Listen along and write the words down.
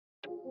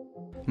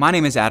My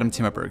name is Adam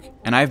Timmerberg,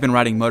 and I've been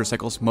riding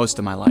motorcycles most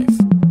of my life.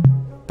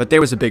 But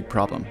there was a big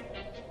problem: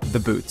 the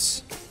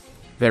boots.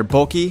 They're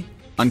bulky,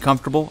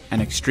 uncomfortable,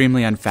 and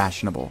extremely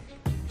unfashionable.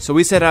 So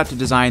we set out to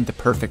design the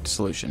perfect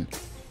solution: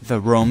 the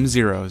Roam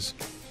Zeros.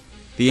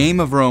 The aim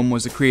of Roam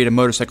was to create a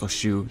motorcycle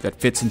shoe that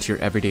fits into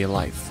your everyday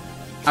life.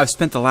 I've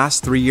spent the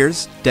last 3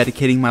 years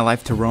dedicating my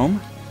life to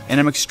Roam, and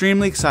I'm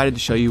extremely excited to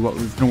show you what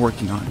we've been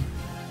working on.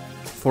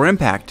 For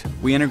impact,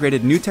 we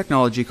integrated new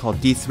technology called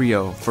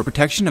D3O for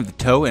protection of the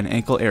toe and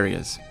ankle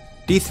areas.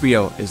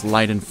 D3O is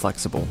light and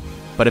flexible,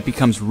 but it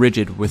becomes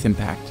rigid with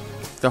impact.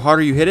 The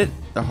harder you hit it,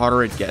 the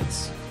harder it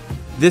gets.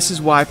 This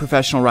is why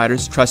professional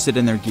riders trust it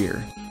in their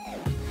gear.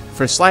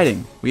 For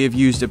sliding, we have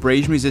used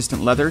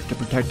abrasion-resistant leather to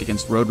protect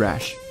against road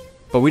rash.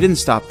 But we didn't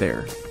stop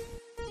there.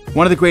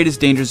 One of the greatest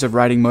dangers of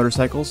riding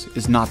motorcycles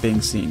is not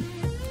being seen.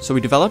 So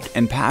we developed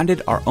and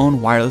patented our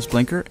own wireless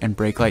blinker and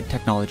brake light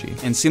technology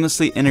and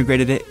seamlessly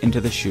integrated it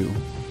into the shoe.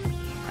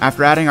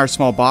 After adding our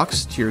small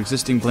box to your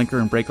existing blinker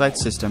and brake light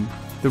system,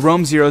 the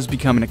Roam Zeros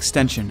become an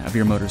extension of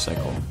your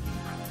motorcycle.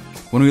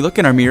 When we look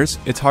in our mirrors,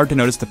 it's hard to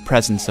notice the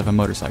presence of a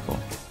motorcycle.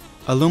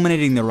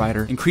 Illuminating the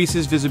rider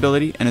increases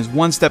visibility and is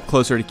one step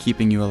closer to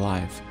keeping you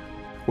alive.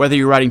 Whether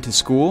you're riding to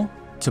school,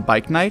 to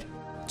bike night,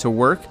 to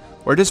work,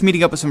 or just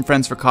meeting up with some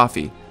friends for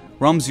coffee,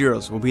 Roam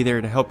Zeros will be there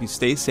to help you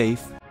stay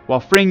safe while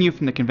freeing you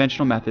from the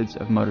conventional methods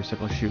of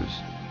motorcycle shoes.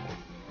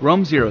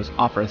 Roam Zeros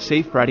offer a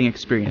safe riding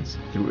experience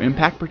through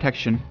impact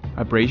protection,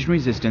 abrasion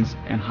resistance,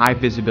 and high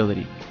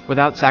visibility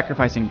without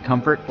sacrificing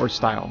comfort or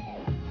style.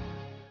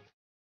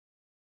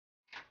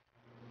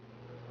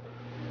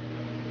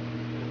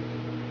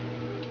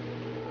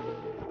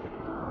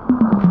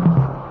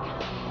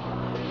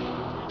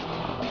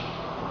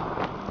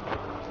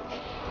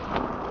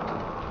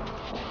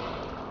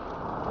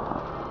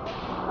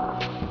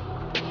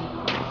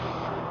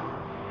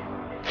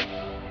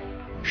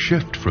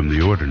 Shift from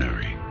the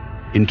ordinary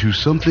into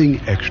something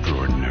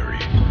extraordinary.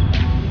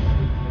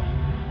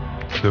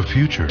 The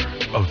future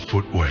of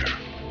footwear.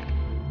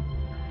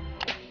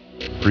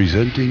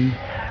 Presenting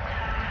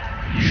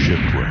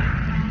Shiftwear.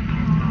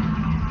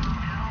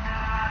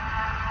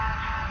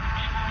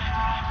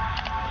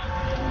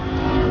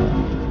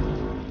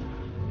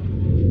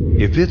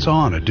 If it's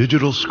on a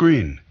digital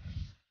screen,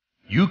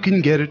 you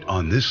can get it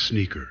on this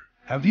sneaker.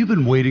 Have you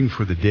been waiting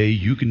for the day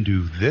you can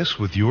do this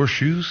with your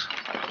shoes?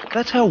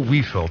 That's how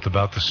we felt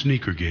about the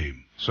sneaker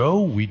game,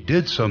 so we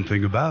did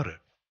something about it.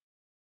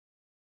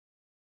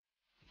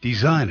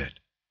 Design it,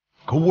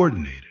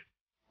 coordinate it,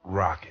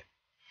 rock it,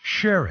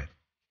 share it,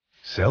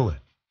 sell it.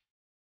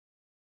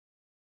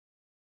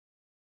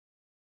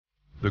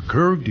 The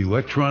curved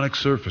electronic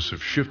surface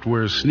of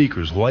Shiftwear's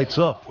sneakers lights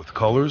up with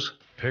colors,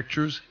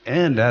 pictures,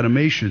 and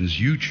animations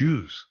you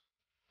choose.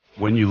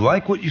 When you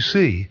like what you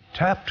see,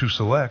 tap to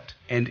select,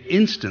 and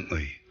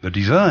instantly the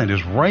design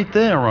is right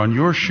there on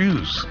your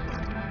shoes.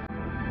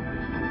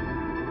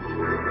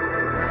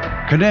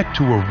 Connect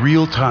to a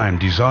real-time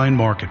design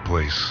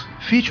marketplace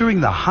featuring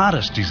the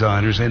hottest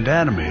designers and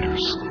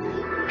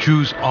animators.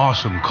 Choose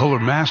awesome color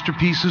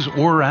masterpieces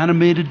or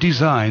animated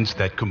designs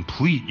that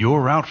complete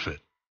your outfit.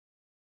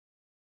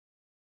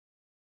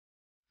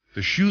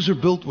 The shoes are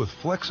built with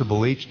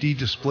flexible HD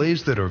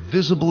displays that are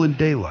visible in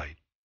daylight.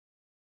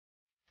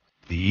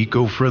 The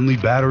eco-friendly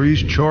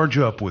batteries charge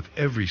up with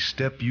every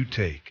step you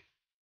take.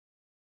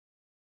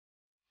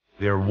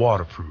 They're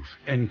waterproof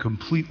and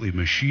completely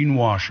machine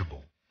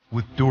washable,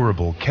 with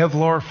durable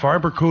Kevlar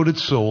fiber-coated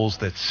soles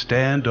that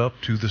stand up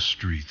to the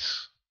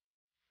streets.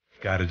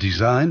 Got a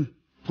design?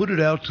 Put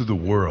it out to the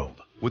world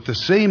with the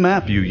same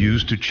app you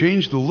use to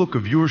change the look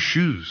of your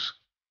shoes.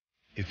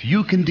 If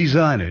you can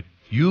design it,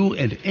 you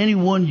and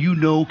anyone you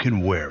know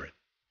can wear it.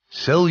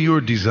 Sell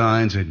your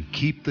designs and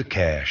keep the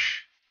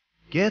cash.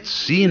 Get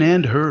seen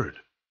and heard.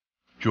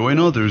 Join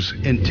others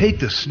and take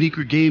the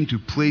sneaker game to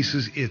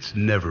places it's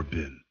never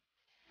been.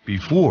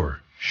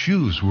 Before,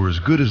 shoes were as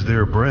good as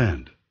their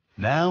brand.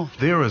 Now,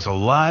 they're as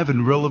alive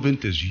and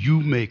relevant as you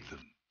make them.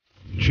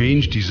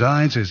 Change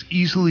designs as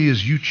easily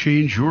as you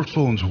change your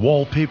phone's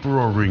wallpaper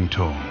or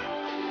ringtone.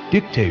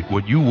 Dictate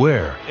what you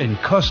wear and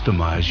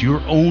customize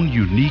your own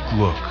unique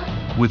look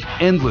with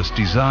endless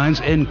designs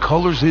and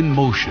colors in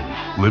motion,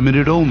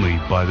 limited only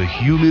by the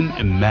human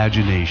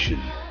imagination.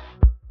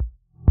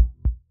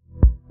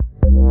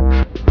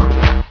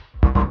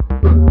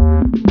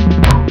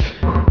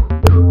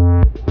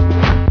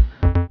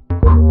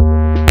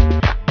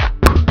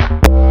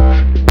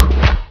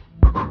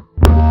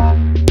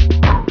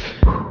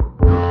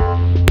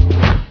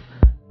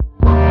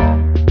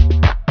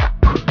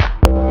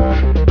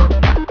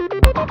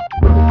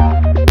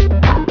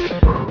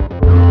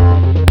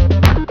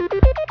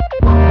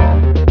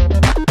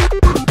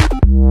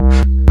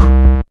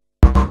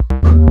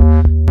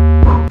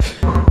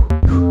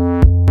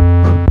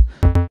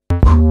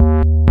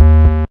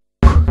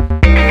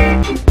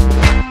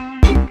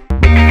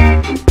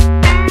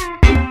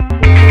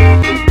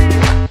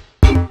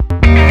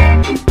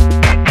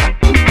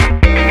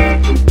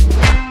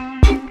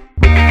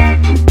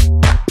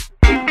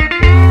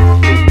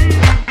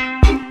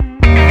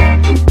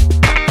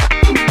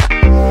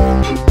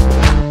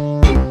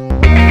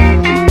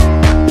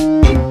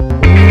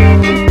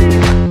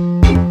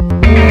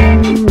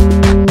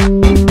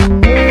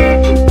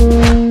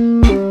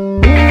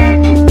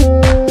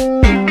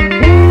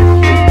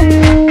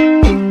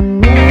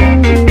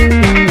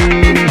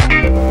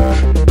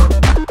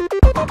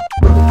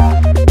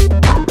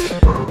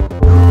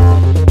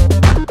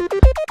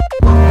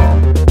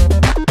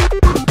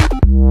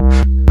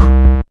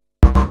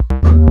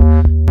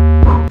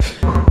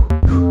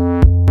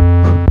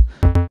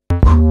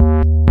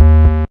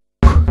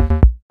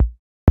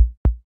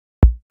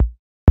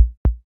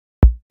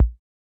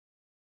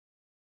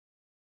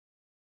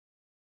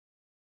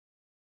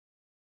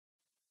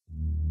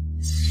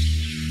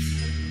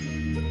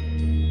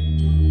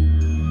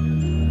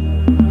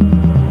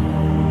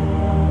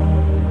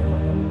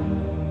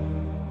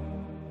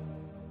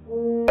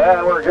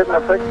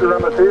 getting a picture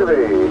on the TV.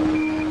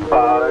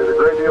 There's a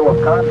great deal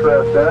of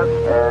contrast in it,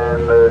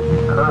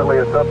 and currently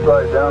it's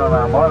upside down on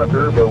our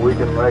monitor, but we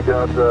can make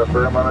out a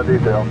fair amount of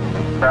detail.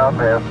 Down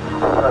there,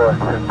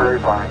 it's very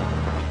fine.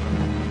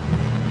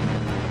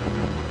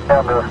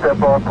 I'm going to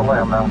step off the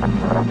limb now.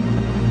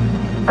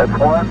 That's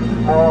one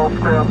small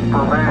step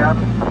for man,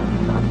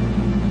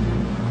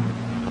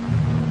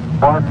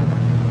 one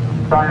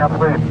giant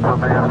leap for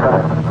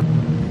mankind.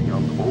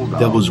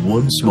 That was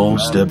one small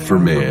step for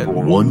man,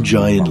 one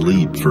giant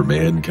leap for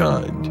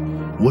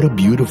mankind. What a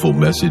beautiful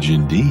message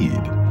indeed.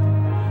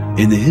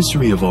 In the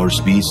history of our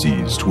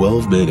species,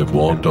 12 men have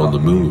walked on the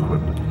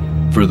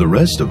moon. For the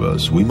rest of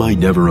us, we might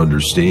never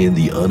understand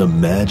the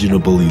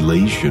unimaginable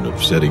elation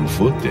of setting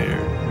foot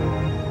there.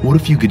 What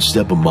if you could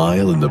step a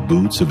mile in the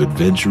boots of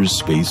adventurous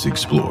space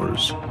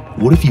explorers?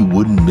 What if you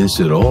wouldn't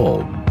miss at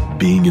all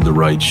being in the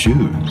right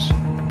shoes?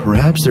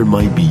 Perhaps there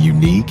might be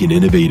unique and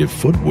innovative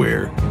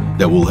footwear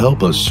that will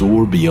help us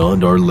soar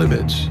beyond our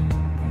limits.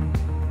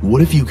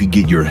 What if you could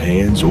get your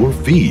hands or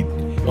feet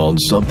on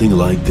something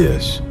like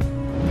this?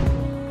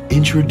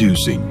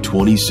 Introducing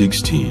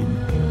 2016,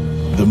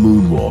 the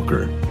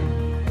Moonwalker.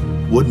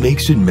 What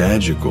makes it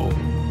magical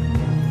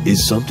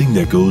is something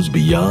that goes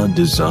beyond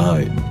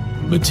design,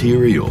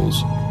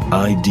 materials,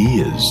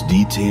 ideas,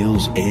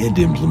 details, and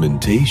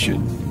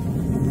implementation.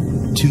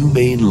 Two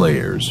main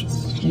layers,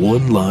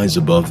 one lies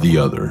above the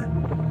other,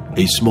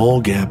 a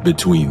small gap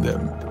between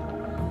them.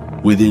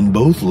 Within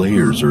both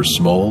layers are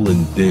small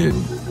and thin,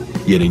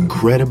 yet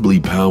incredibly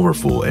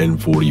powerful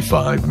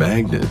N45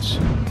 magnets.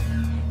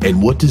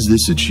 And what does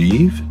this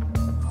achieve?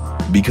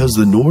 Because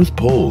the north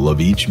pole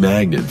of each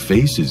magnet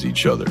faces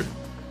each other,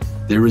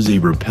 there is a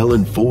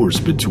repellent force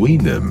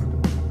between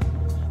them.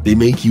 They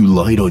make you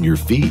light on your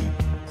feet.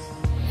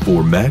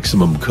 For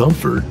maximum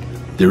comfort,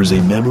 there is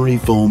a memory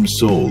foam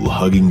sole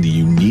hugging the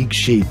unique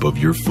shape of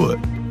your foot,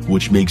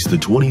 which makes the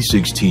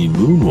 2016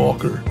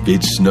 Moonwalker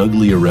fit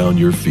snugly around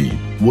your feet.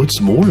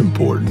 What's more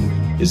important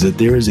is that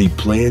there is a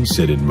plan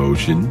set in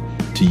motion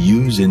to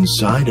use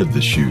inside of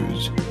the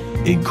shoes.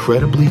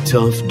 Incredibly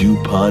tough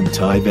DuPont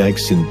Tyvek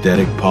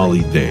synthetic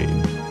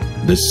polythene,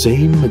 the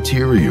same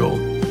material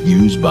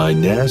used by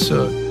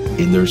NASA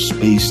in their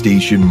space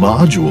station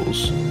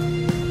modules.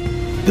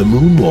 The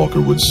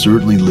Moonwalker would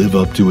certainly live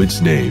up to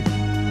its name.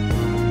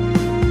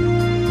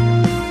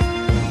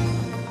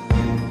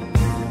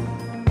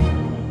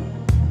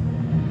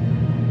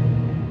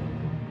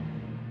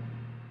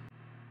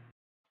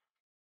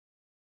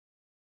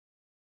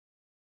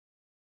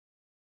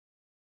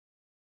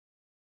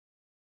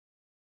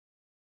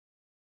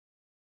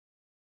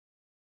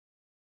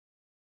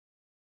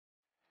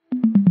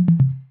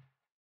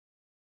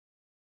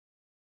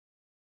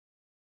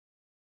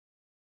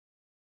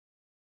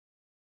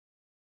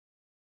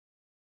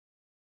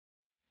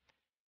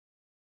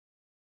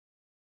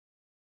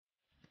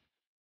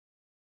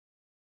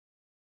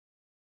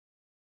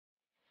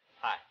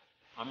 Hi,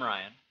 I'm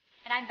Ryan.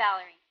 And I'm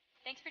Valerie.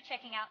 Thanks for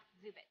checking out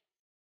Zubit.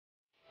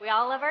 We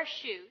all love our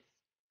shoes.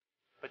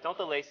 But don't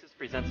the laces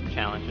present some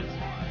challenges?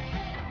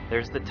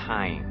 There's the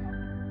tying,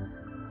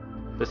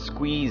 the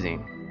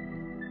squeezing,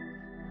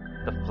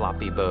 the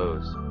floppy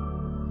bows,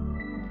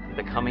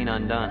 the coming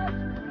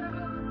undone,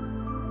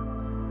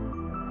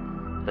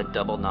 the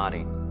double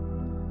knotting,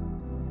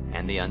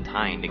 and the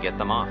untying to get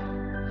them off.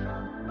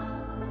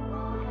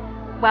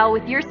 Well,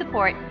 with your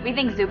support, we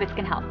think Zubits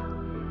can help.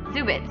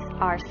 Zubits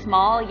are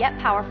small yet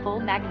powerful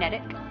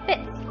magnetic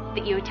bits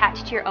that you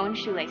attach to your own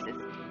shoelaces,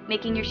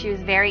 making your shoes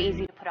very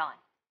easy to put on.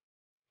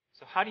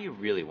 So how do you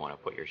really want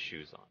to put your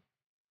shoes on?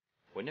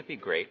 Wouldn't it be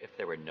great if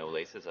there were no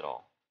laces at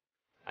all?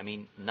 I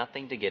mean,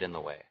 nothing to get in the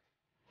way.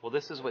 Well,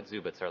 this is what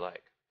Zubits are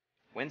like.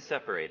 When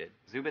separated,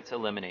 Zubits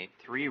eliminate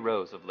 3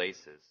 rows of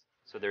laces,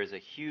 so there is a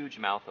huge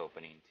mouth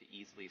opening to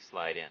easily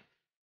slide in.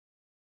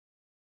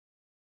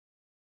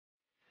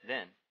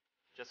 Then,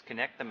 just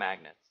connect the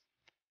magnets.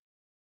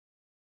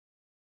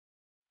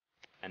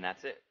 And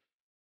that's it.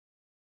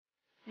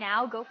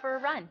 Now go for a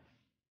run.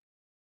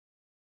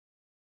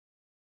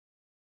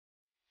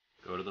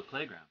 Go to the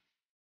playground.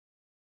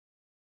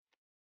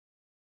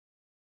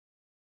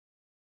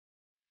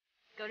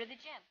 Go to the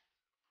gym.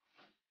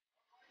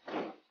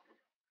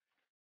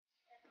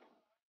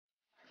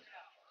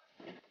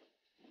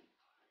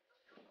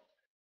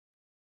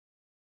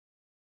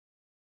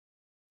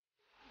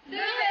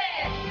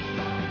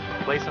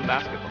 Play some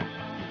basketball.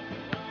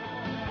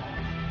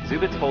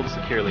 Zubits hold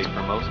securely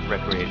for most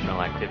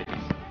recreational activities.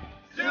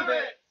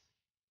 Zubits!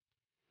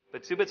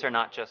 But Zubits are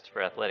not just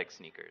for athletic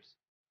sneakers.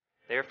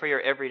 They are for your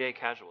everyday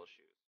casual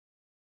shoes.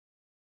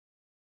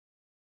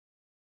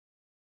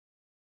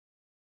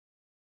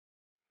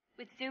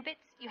 With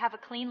Zubits, you have a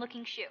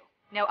clean-looking shoe.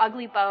 No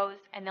ugly bows,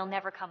 and they'll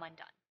never come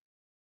undone.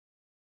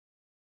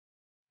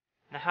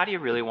 Now, how do you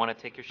really want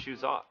to take your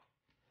shoes off?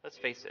 Let's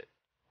face it,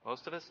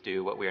 most of us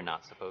do what we are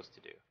not supposed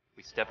to do.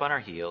 We step on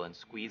our heel and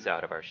squeeze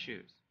out of our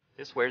shoes.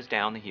 This wears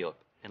down the heel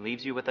and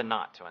leaves you with a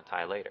knot to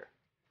untie later.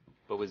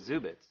 But with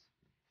Zubits,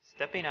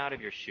 stepping out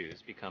of your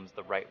shoes becomes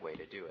the right way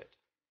to do it.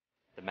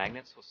 The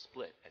magnets will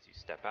split as you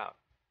step out,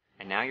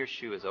 and now your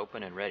shoe is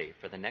open and ready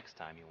for the next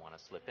time you want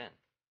to slip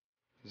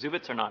in.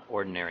 Zubits are not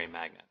ordinary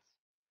magnets.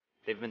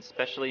 They've been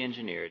specially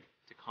engineered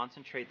to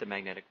concentrate the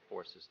magnetic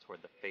forces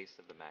toward the face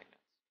of the magnets.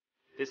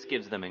 This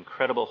gives them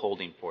incredible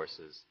holding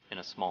forces in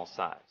a small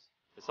size.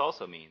 This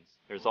also means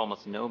there's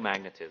almost no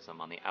magnetism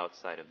on the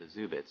outside of the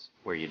Zubits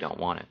where you don't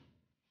want it.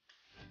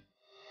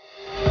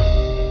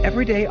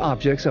 Everyday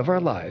objects of our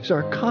lives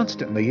are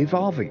constantly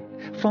evolving.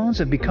 Phones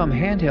have become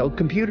handheld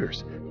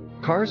computers.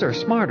 Cars are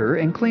smarter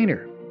and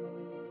cleaner.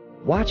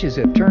 Watches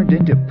have turned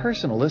into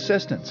personal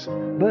assistants.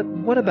 But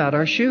what about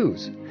our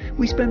shoes?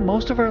 We spend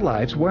most of our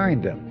lives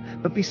wearing them,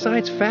 but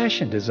besides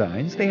fashion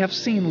designs, they have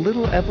seen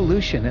little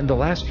evolution in the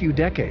last few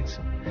decades.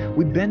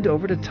 We bend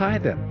over to tie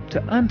them,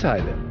 to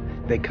untie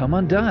them. They come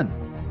undone.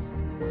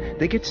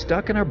 They get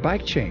stuck in our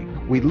bike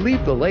chain. We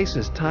leave the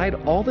laces tied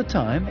all the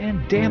time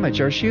and damage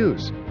our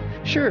shoes.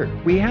 Sure,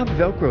 we have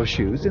Velcro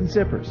shoes and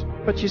zippers,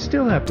 but you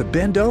still have to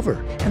bend over,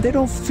 and they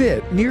don't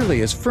fit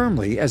nearly as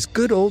firmly as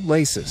good old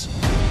laces.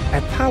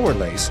 At Power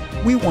Lace,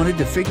 we wanted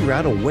to figure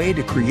out a way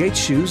to create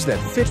shoes that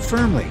fit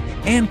firmly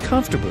and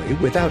comfortably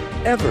without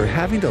ever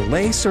having to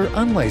lace or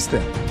unlace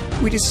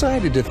them. We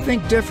decided to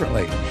think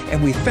differently,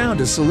 and we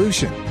found a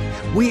solution.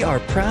 We are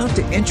proud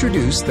to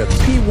introduce the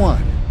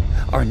P1.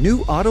 Our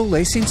new auto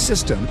lacing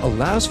system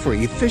allows for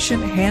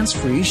efficient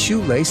hands-free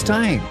shoelace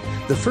tying.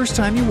 The first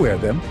time you wear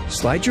them,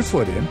 slide your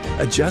foot in,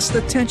 adjust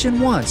the tension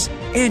once,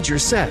 and you're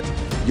set.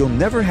 You'll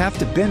never have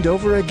to bend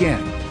over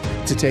again.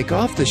 To take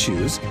off the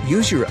shoes,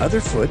 use your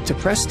other foot to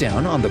press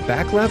down on the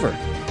back lever.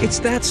 It's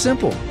that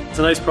simple. It's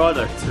a nice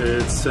product.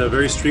 It's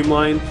very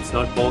streamlined, it's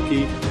not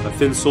bulky, a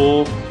thin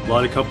sole. A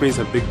lot of companies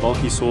have big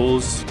bulky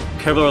soles.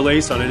 Kevlar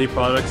lace on any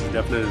product is a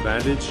definite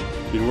advantage.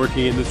 Been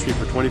working in the industry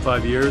for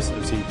 25 years.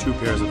 I've seen 2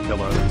 pairs of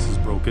Kevlar laces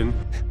broken.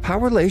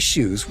 Power Lace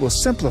shoes will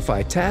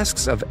simplify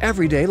tasks of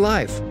everyday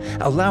life,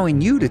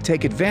 allowing you to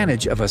take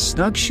advantage of a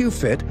snug shoe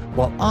fit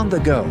while on the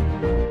go.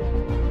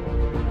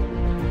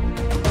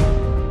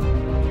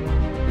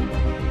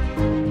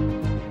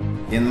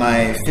 In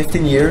my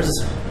 15 years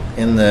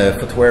in the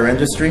footwear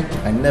industry,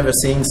 I've never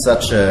seen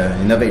such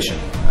innovation.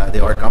 They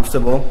are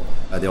comfortable,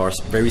 they are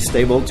very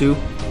stable too,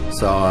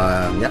 so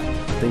yeah,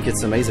 I think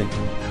it's amazing.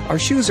 Our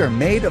shoes are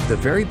made of the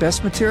very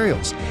best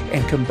materials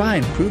and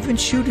combine proven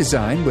shoe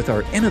design with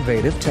our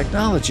innovative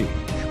technology.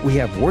 We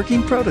have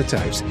working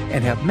prototypes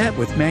and have met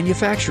with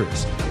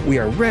manufacturers. We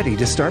are ready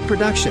to start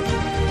production.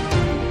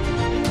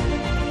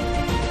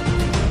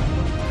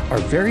 Our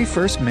very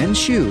first men's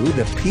shoe,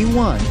 the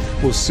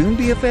P1, will soon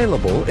be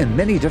available in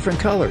many different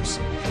colors.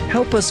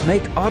 Help us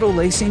make auto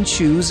lacing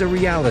shoes a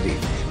reality.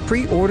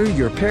 Pre-order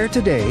your pair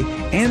today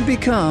and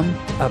become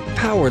a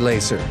Power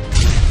Lacer.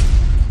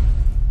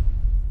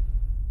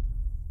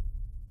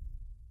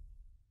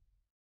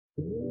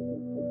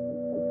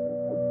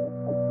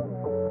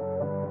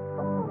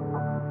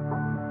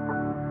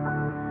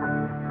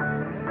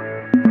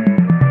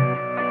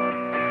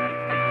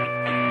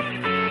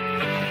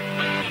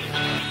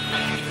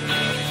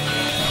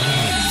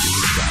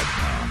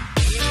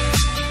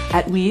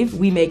 At Weave,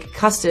 we make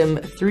custom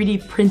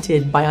 3D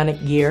printed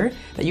bionic gear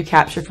that you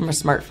capture from a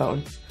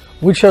smartphone.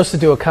 We chose to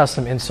do a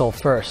custom insole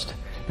first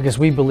because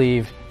we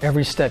believe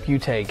every step you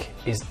take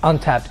is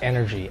untapped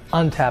energy,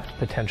 untapped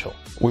potential.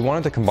 We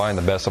wanted to combine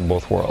the best of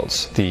both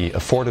worlds, the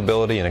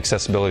affordability and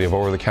accessibility of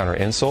over-the-counter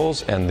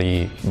insoles and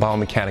the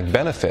biomechanic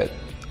benefit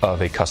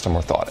of a custom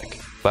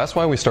orthotic. That's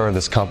why we started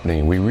this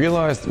company. We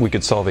realized we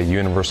could solve a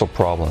universal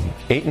problem.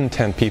 8 in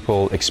 10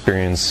 people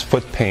experience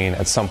foot pain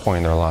at some point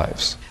in their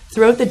lives.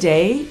 Throughout the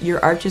day,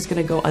 your arch is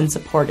going to go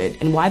unsupported,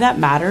 and why that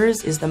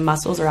matters is the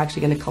muscles are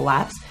actually going to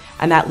collapse,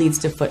 and that leads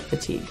to foot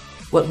fatigue.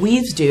 What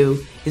Weaves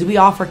do is we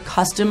offer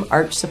custom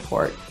arch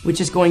support, which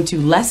is going to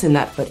lessen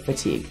that foot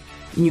fatigue.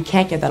 And you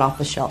can't get that off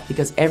the shelf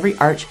because every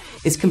arch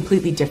is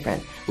completely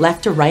different,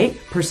 left to right,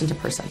 person to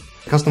person.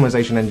 The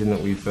customization engine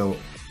that we've built,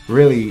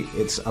 really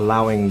it's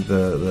allowing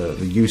the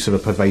use of a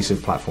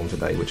pervasive platform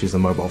today, which is the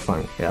mobile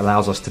phone. It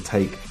allows us to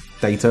take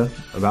data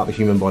about the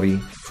human body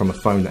from a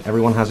phone that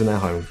everyone has in their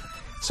home.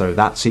 So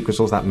that secret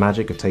sauce, that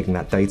magic of taking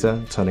that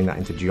data, turning that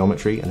into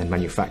geometry, and then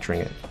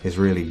manufacturing it is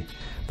really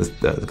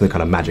the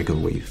kind of magic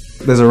of Weave.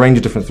 There's a range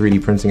of different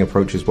 3D printing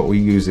approaches. What we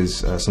use is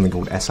something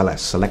called SLS,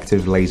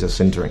 selective laser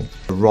sintering.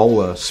 The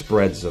roller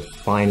spreads a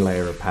fine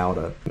layer of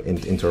powder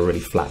into a really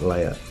flat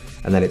layer,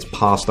 and then it's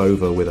passed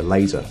over with a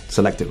laser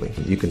selectively.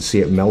 You can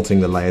see it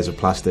melting the layers of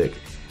plastic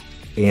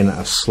in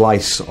a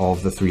slice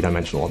of the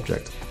 3-dimensional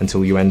object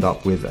until you end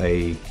up with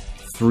a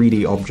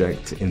 3D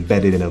object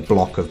embedded in a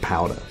block of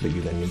powder that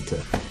you then need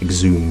to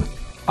exhume.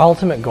 Our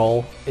ultimate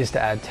goal is to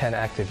add 10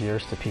 active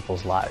years to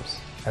people's lives,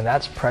 and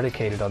that's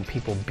predicated on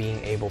people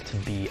being able to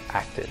be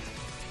active.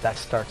 That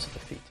starts at the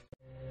feet.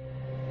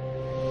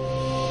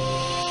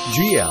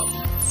 GM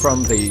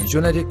from the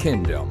United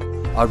Kingdom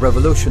are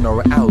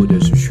revolutionary outdoor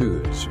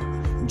shoes.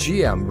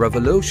 GM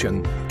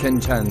Revolution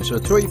contains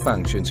 3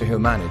 functions in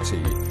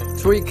humanity,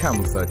 3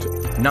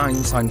 comfort, 9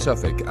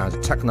 scientific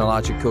and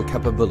technological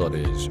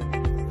capabilities.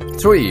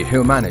 3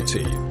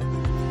 humanity.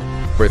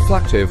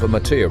 reflective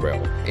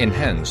material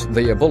enhance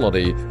the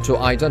ability to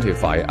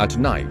identify at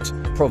night,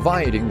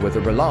 providing with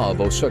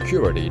reliable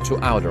security to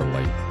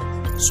elderly.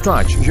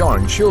 Stretch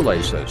yarn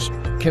shoelaces,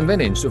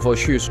 convenient for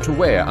shoes to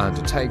wear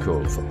and take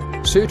off,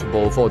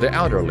 suitable for the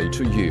elderly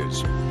to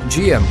use.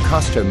 GM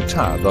custom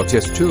tab of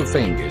just 2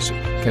 fingers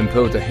can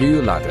pull the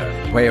heel ladder,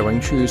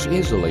 wearing shoes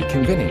easily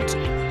convenient.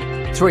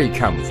 3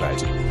 comfort.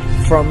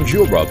 From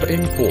Europe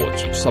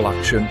import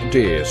selection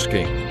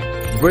deerskin.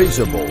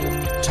 Breathable,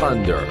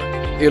 tender,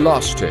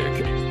 elastic,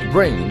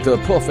 bring the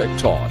perfect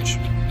touch.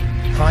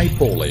 High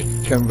poly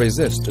can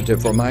resist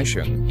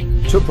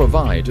deformation to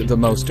provide the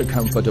most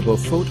comfortable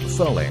foot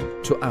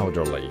filling to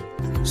elderly.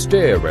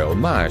 Stereo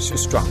mesh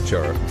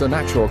structure, the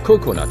natural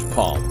coconut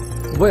palm,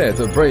 with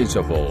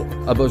breathable,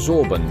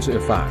 absorbent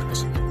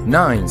effects.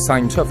 9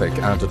 scientific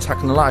and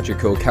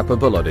technological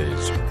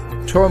capabilities.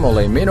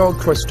 Thermally mineral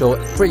crystal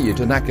freed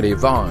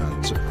negative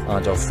ions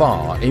and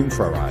far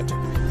infrared.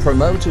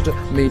 Promoted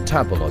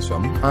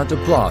metabolism and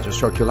blood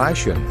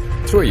circulation.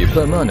 3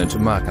 permanent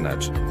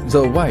magnet.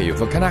 The wave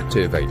can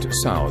activate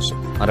cells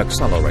and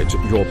accelerate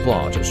your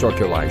blood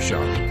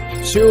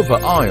circulation. Silver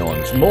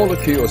ions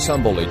molecule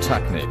assembly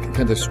technique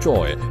can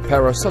destroy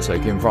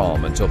parasitic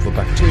environment of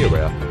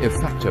bacteria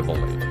effectively.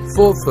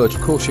 4-foot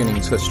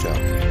cushioning system.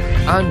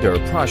 Under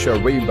pressure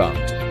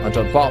rebound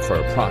and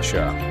buffer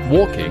pressure.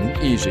 Walking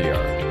easier.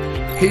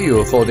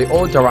 Heel for the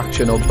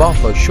all-directional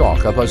buffer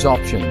shock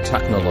absorption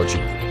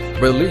technology.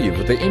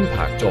 Relieve the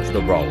impact of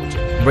the road,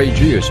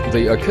 reduce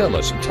the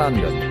Achilles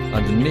tendon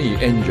and knee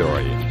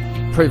injury,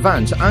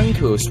 prevent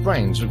ankle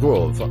sprains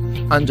groove,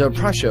 under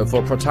pressure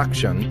for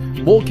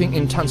protection, walking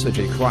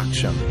intensity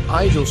correction,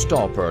 idle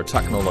stopper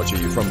technology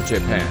from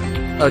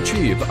Japan,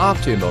 achieve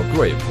optimal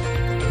grip,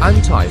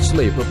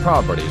 anti-slip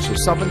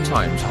properties 7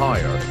 times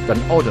higher than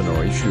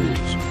ordinary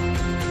shoes.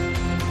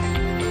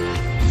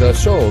 The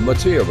sole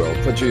material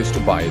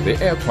produced by the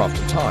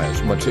aircraft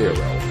tires material,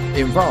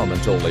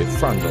 environmentally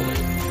friendly,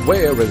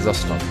 wear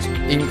resistant,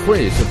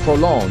 increase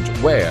prolonged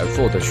wear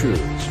for the shoes.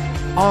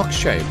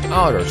 Arc-shaped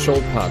outer sole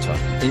pattern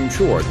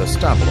ensure the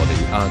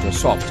stability and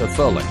soft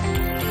filling.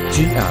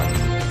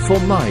 GM,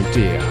 for my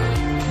dear,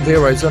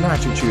 there is an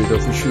attitude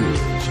of shoes.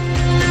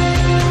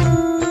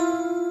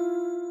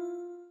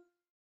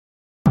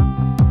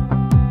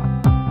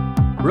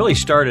 Really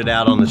started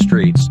out on the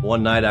streets.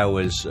 One night I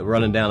was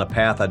running down a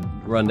path I'd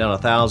run down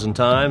 1,000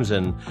 times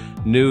and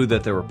knew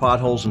that there were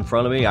potholes in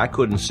front of me. I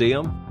couldn't see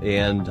them,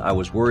 and I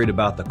was worried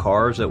about the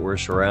cars that were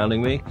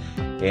surrounding me.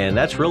 And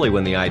that's really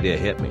when the idea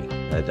hit me,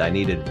 that I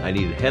needed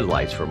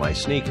headlights for my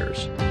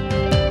sneakers.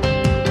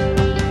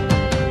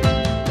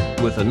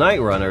 With the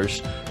night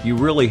runners, you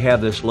really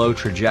have this low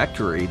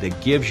trajectory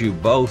that gives you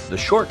both the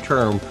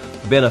short-term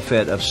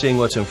benefit of seeing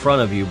what's in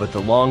front of you, but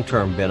the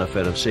long-term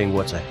benefit of seeing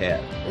what's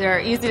ahead. They're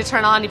easy to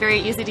turn on, very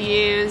easy to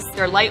use.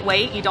 They're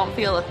lightweight, you don't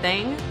feel a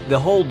thing. The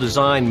whole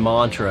design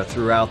mantra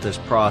throughout this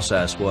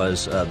process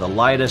was the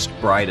lightest,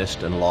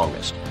 brightest, and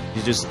longest.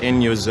 You're just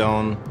in your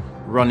zone,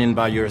 running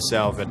by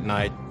yourself at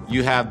night.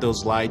 You have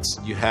those lights,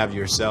 you have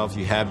yourself,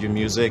 you have your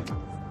music.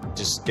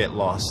 Just get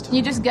lost.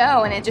 You just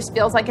go and it just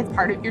feels like it's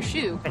part of your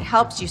shoe. It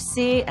helps you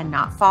see and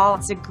not fall.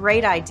 It's a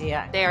great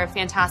idea. They are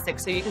fantastic,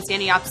 so you can see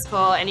any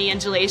obstacle, any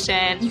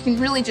undulation. You can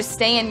really just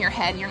stay in your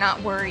head. You're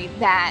not worried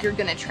that you're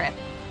gonna trip.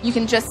 You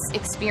can just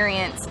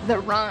experience the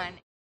run.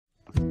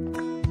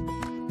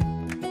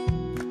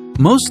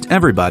 Most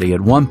everybody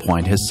at one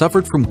point has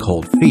suffered from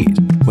cold feet,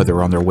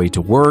 whether on their way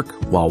to work,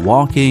 while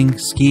walking,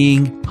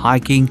 skiing,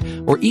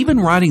 hiking, or even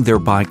riding their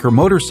bike or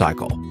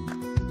motorcycle.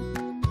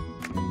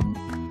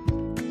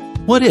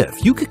 What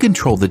if you could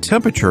control the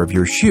temperature of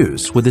your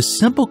shoes with a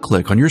simple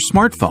click on your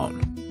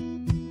smartphone?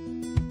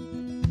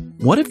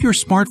 What if your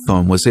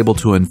smartphone was able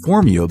to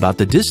inform you about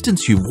the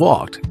distance you've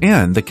walked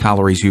and the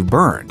calories you've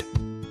burned?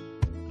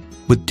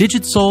 With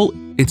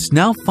DigitSole, it's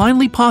now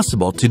finally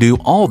possible to do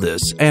all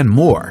this and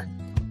more.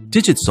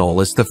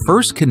 DigitSole is the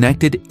first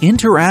connected,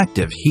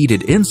 interactive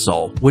heated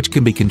insole which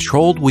can be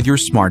controlled with your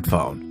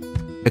smartphone.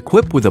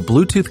 Equipped with a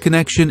Bluetooth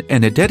connection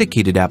and a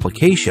dedicated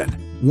application,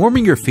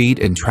 warming your feet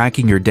and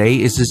tracking your day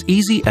is as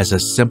easy as a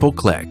simple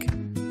click.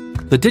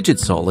 The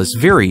DigitSole is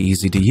very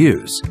easy to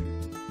use.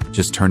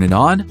 Just turn it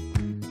on,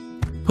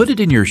 put it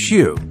in your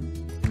shoe,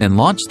 and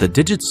launch the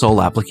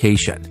DigitSole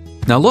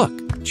application. Now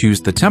look, choose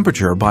the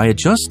temperature by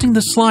adjusting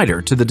the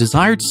slider to the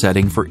desired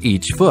setting for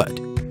each foot.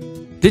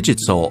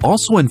 DigitSole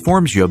also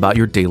informs you about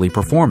your daily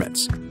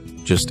performance.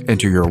 Just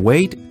enter your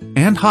weight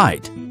and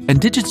height, and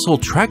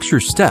DigitSole tracks your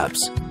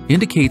steps,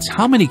 indicates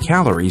how many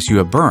calories you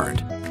have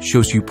burned,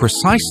 shows you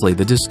precisely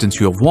the distance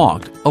you have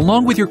walked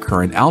along with your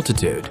current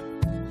altitude.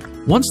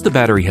 Once the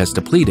battery has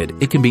depleted,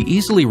 it can be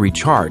easily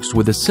recharged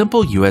with a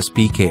simple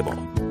USB cable.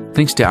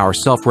 Thanks to our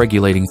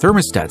self-regulating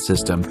thermostat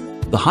system,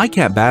 the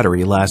high-cap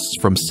battery lasts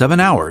from 7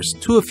 hours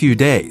to a few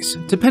days,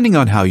 depending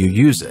on how you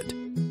use it.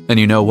 And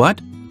you know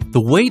what?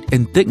 The weight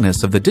and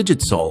thickness of the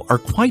DigitSole are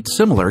quite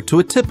similar to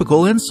a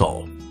typical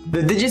insole.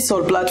 The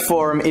DigitSole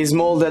platform is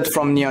molded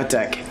from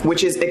Neotech,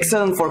 which is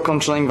excellent for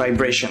controlling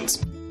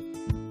vibrations.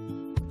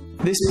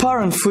 This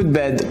parent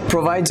footbed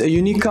provides a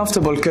unique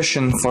comfortable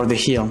cushion for the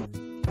heel.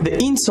 The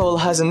insole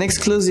has an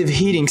exclusive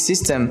heating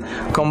system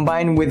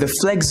combined with the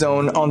flex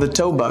zone on the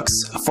toe box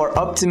for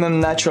optimum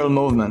natural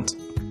movement.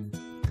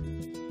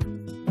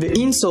 The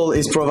insole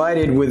is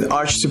provided with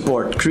arch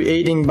support,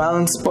 creating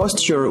balanced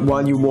posture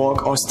while you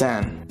walk or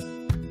stand.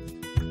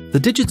 The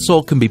Digit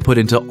Sole can be put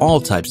into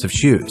all types of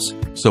shoes,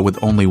 so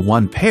with only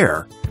one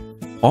pair,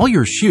 all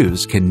your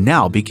shoes can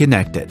now be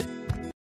connected.